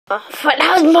I thought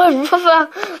that was my brother.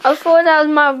 I thought that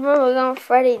was my brother going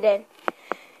Freddy then.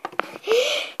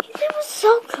 That was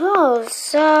so close.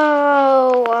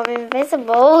 So I'm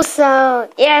invisible. So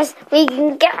yes, we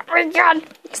can get rid of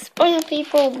spoil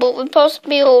people, but we're supposed to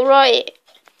be alright.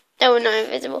 No, we're not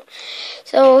invisible.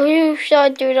 So who should I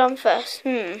do it on first?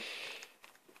 I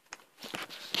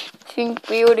think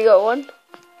we already got one.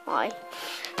 Hi.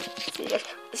 See this.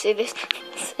 See this.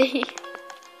 See.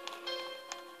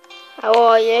 How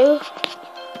are you?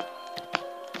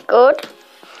 Good.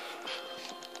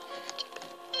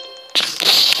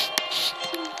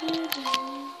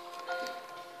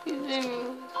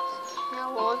 How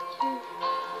are you?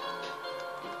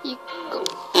 You go.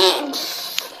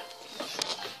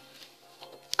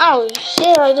 Oh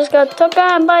shit! I just got took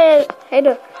on by a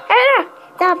hater. Hater,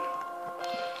 stop.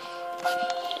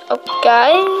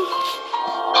 Okay.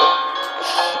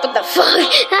 What the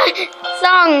fuck?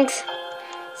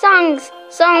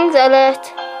 Songs alert.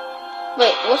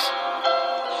 Wait, what?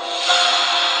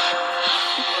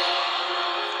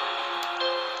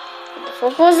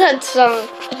 What was that song?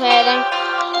 Okay, then.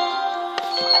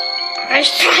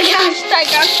 Hashtag.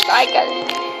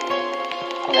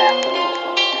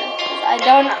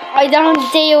 I don't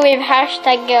deal with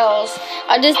hashtag girls.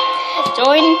 I just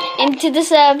join into the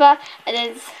server and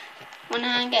then wanna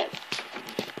hang out.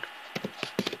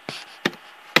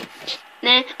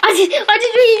 Nah, I just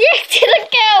rejected a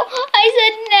girl. I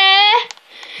said nah.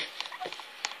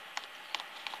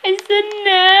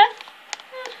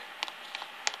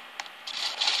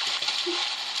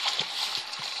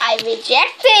 I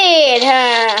rejected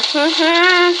her.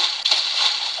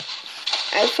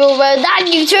 I feel well that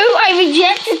you too. I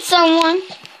rejected someone.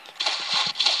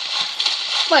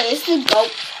 Wait, is the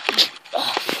goat?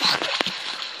 Oh, fuck.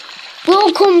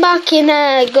 We'll come back in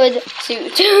a good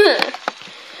suit.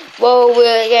 Well,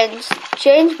 we're against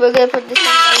change. We're gonna put this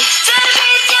on.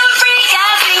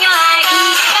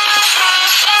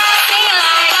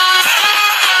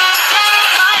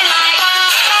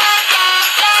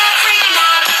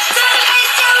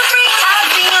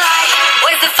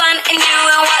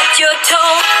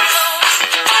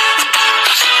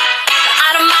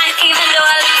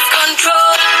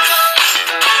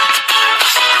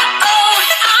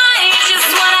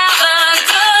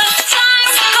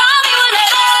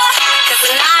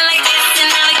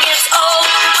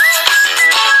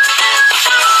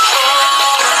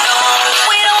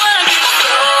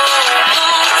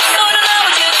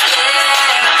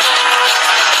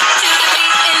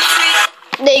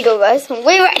 There you go, guys.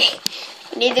 We're ready.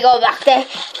 We need to go back there.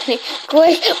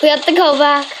 Quick, we have to go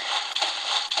back.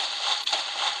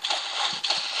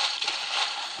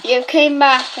 You came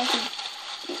back.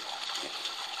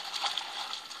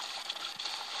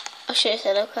 I should have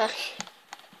said okay.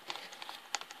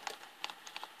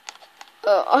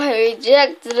 Oh, I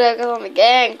rejected it because I'm a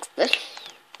gangster.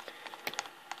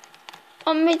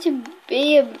 I'm meant to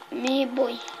be a me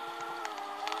boy.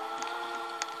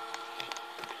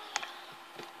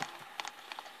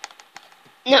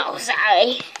 No,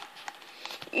 sorry.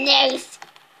 No.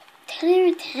 10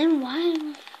 out of 10, why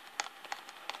am I...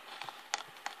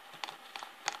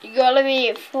 You gotta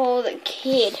be for the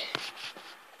kid.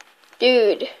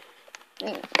 Dude.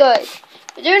 Guys,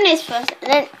 we're doing this first,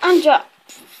 and then undrop.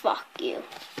 Fuck you.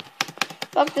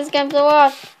 Fuck this game so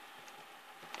hard.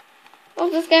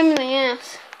 Fuck this game in the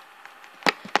ass.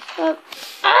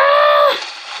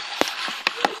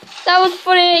 That was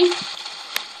funny.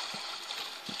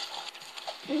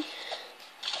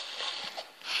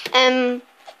 I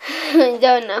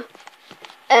don't know.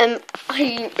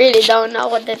 I really don't know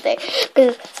what to say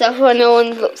because so far no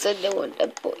one looks like the Wonder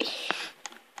Boy.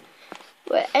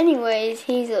 But anyways,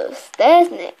 he's upstairs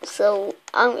now, so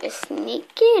I'm gonna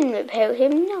sneak in without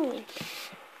him knowing.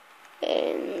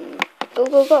 Go.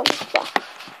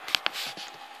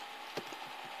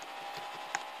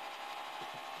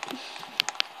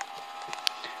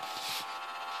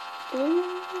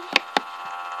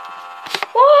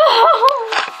 Whoa!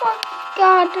 Fuck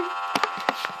God!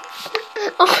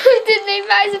 Oh, didn't he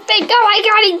rise a big? Oh my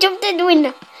God! He jumped in the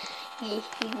window. He's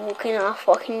walking off.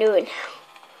 What can do it now?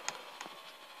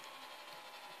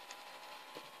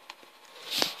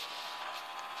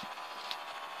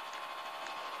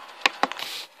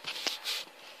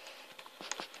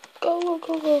 Go.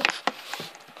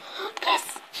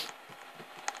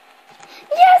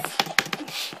 Yes!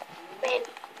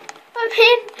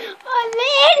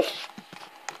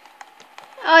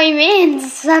 I'm in,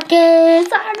 suckers!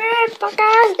 I'm in,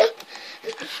 fuckers!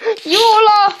 You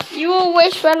all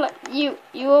wish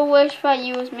for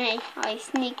you was me. I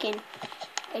sneak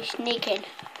in.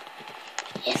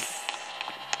 Yes.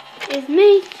 It's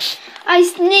me. I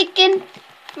sneak in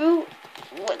through.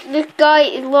 This guy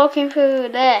is walking through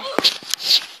there.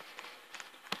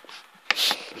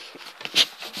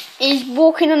 He's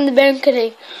walking on the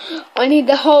balcony. I need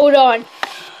to hold on.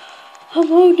 I'm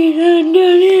holding on,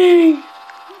 darling.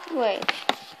 Wait.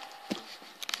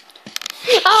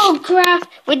 Oh crap!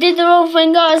 We did the wrong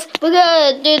thing, guys. We're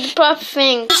gonna do the proper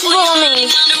thing. This is what I mean.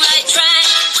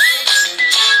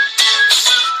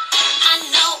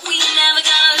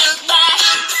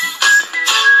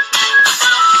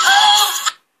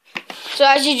 So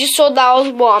as you just saw, that was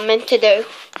what I meant to do.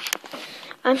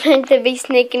 I meant to be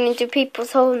sneaking into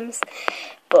people's homes,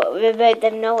 but without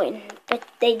them knowing. But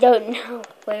they don't know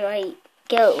where I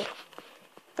go.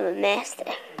 I'm a master.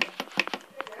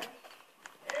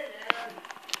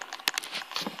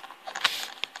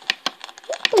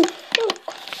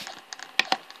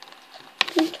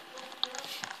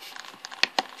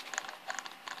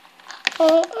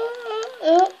 Oh.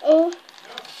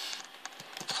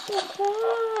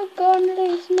 Oh, God,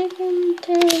 please make him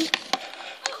turn.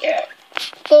 Yeah.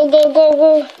 Go.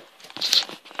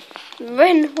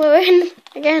 We're in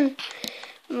again.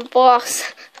 I'm a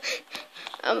boss.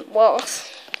 So,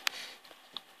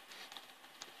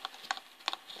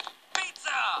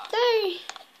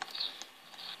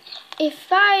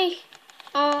 if I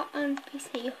are on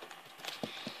PC,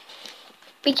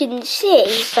 we can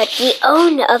see that the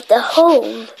owner of the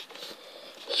home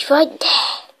is right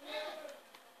there.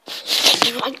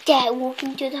 He's right there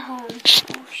walking to the home. Oh shit.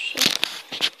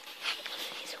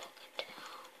 He's walking to the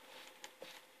home.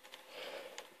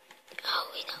 Oh,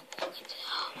 we're not walking to the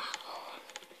home at all.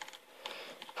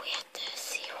 We have to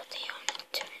see what the owner's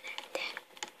doing out there.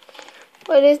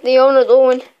 What is the owner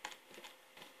doing?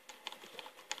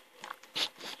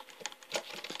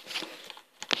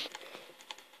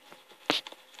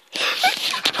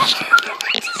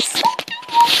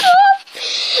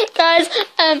 Guys,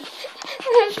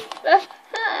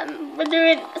 we're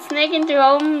doing snake into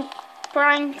home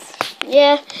pranks.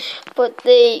 Yeah, but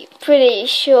they pretty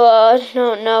sure I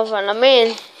don't know what I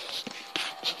mean.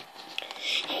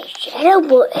 Hey, shadow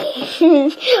boy.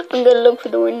 I'm gonna look for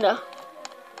the window.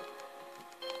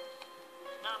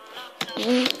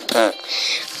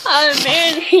 I'm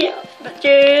in here,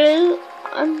 bitches.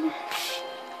 I'm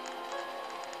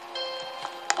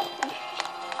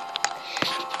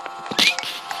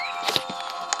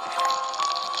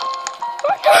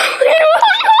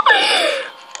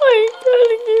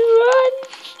telling you, run.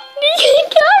 He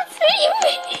can't see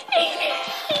me.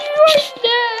 He's right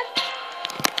there.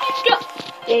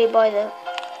 Yeah, by the. I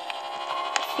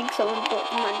think someone bought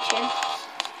the mansion.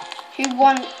 Who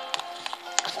won?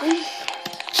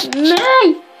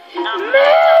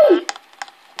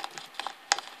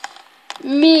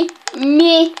 Me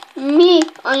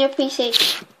on your PC.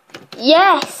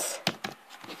 Yes.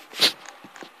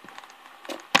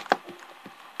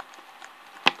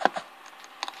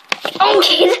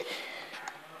 Okay.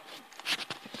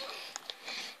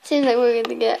 Seems like we're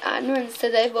gonna get admins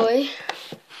today, boy.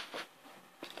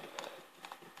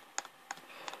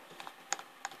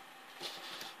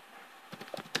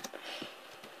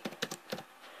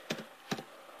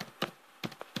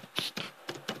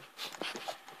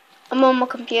 I'm on my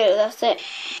computer, that's it.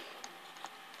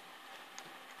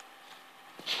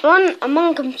 I'm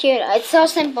on computer, it's so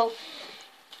simple.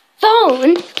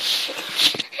 Phone?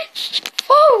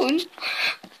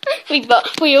 We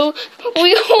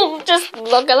all just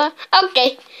look at that.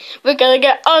 Okay, we're gonna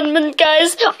get admin,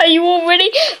 guys. Are you all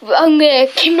ready? I'm gonna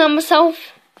kidnap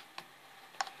myself.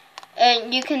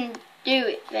 And you can do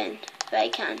it then, if I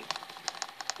can.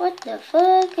 What the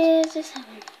fuck is this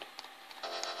happening?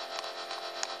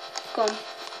 Come. I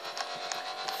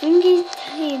think he's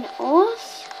telling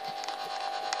us.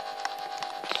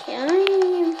 Okay,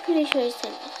 I'm pretty sure he's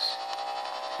telling us.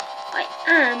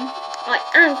 I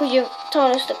am, because you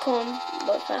told us to come,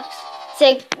 but facts.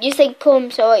 You say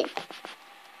come, so wait.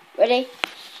 Ready?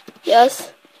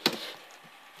 Yes.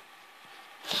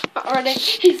 Not ready.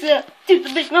 He's to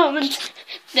the big moment.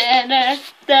 Da-da,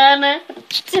 da-da,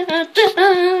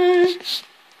 da-da.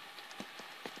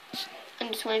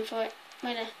 I'm just waiting for it.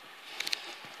 Wait there.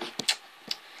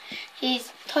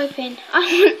 He's typing.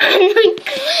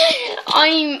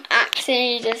 I'm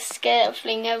actually just scared of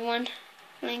fling everyone.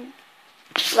 Fling.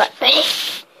 Right, ready?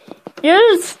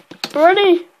 Yes,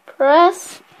 ready.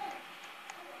 Press.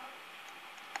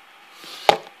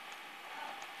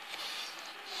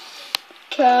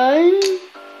 Okay.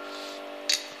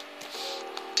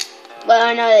 Well,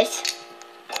 I know this.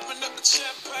 Open up the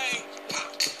champagne.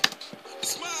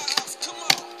 It's my house, come on,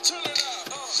 turn it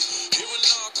up. Hear a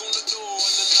knock on the door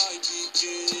and the night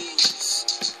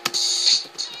begins. 'Cause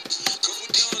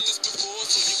we've done this before.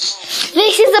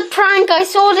 This is a prank. I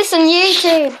saw this on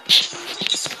YouTube.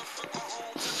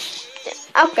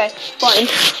 Okay, fine.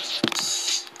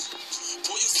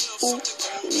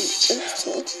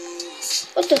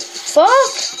 What the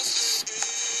fuck?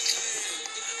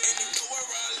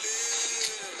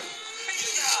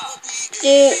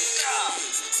 Dude.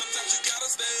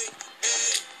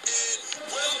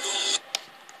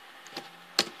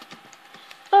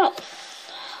 Oh.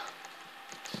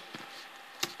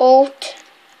 Alt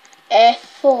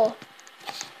F4.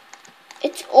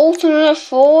 It's Alt and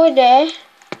F4 there.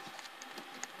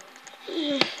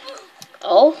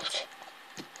 Alt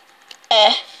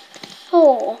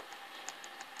F4.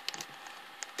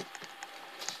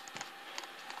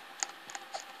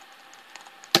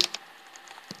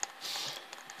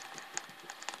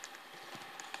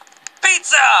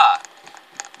 Pizza!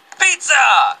 Pizza!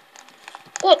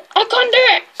 What? I can't do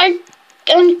it.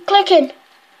 I'm clicking.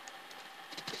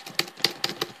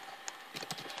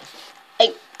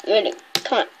 I really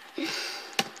can't.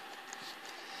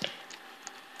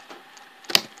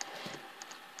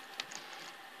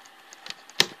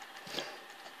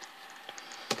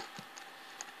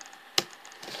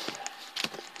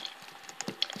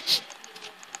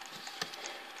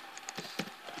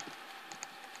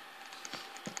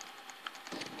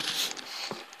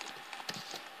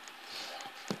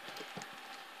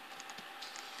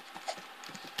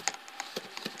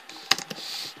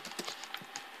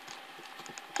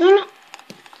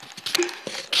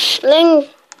 Ling.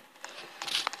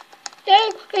 Yeah,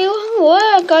 it won't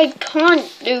work. I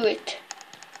can't do it.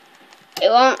 It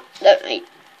won't let me.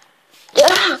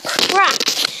 Ah, crap.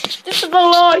 This is a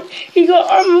lie. You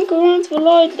got armor commands for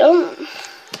lie. Don't.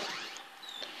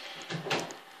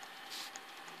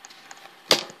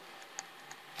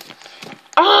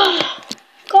 Ah,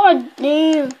 god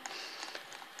damn.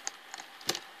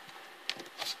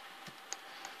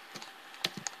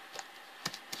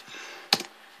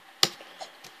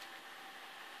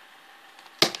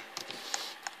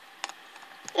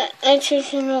 Let's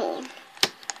choose another one.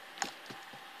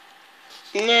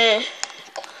 Nah.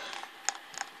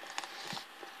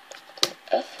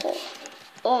 F4.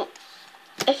 Oh.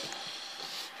 F.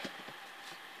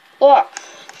 What?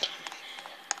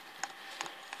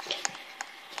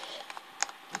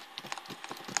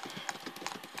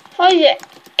 How is it?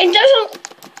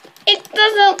 It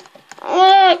doesn't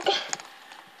work.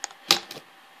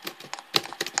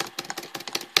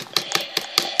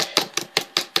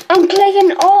 I'm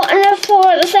clicking Alt and F4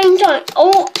 at the same time.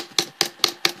 Alt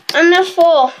and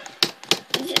F4.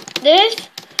 This.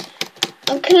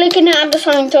 I'm clicking it at the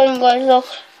same time, guys. Look.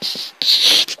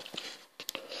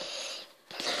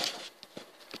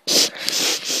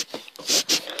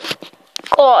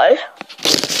 God.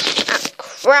 Ah,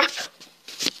 crap.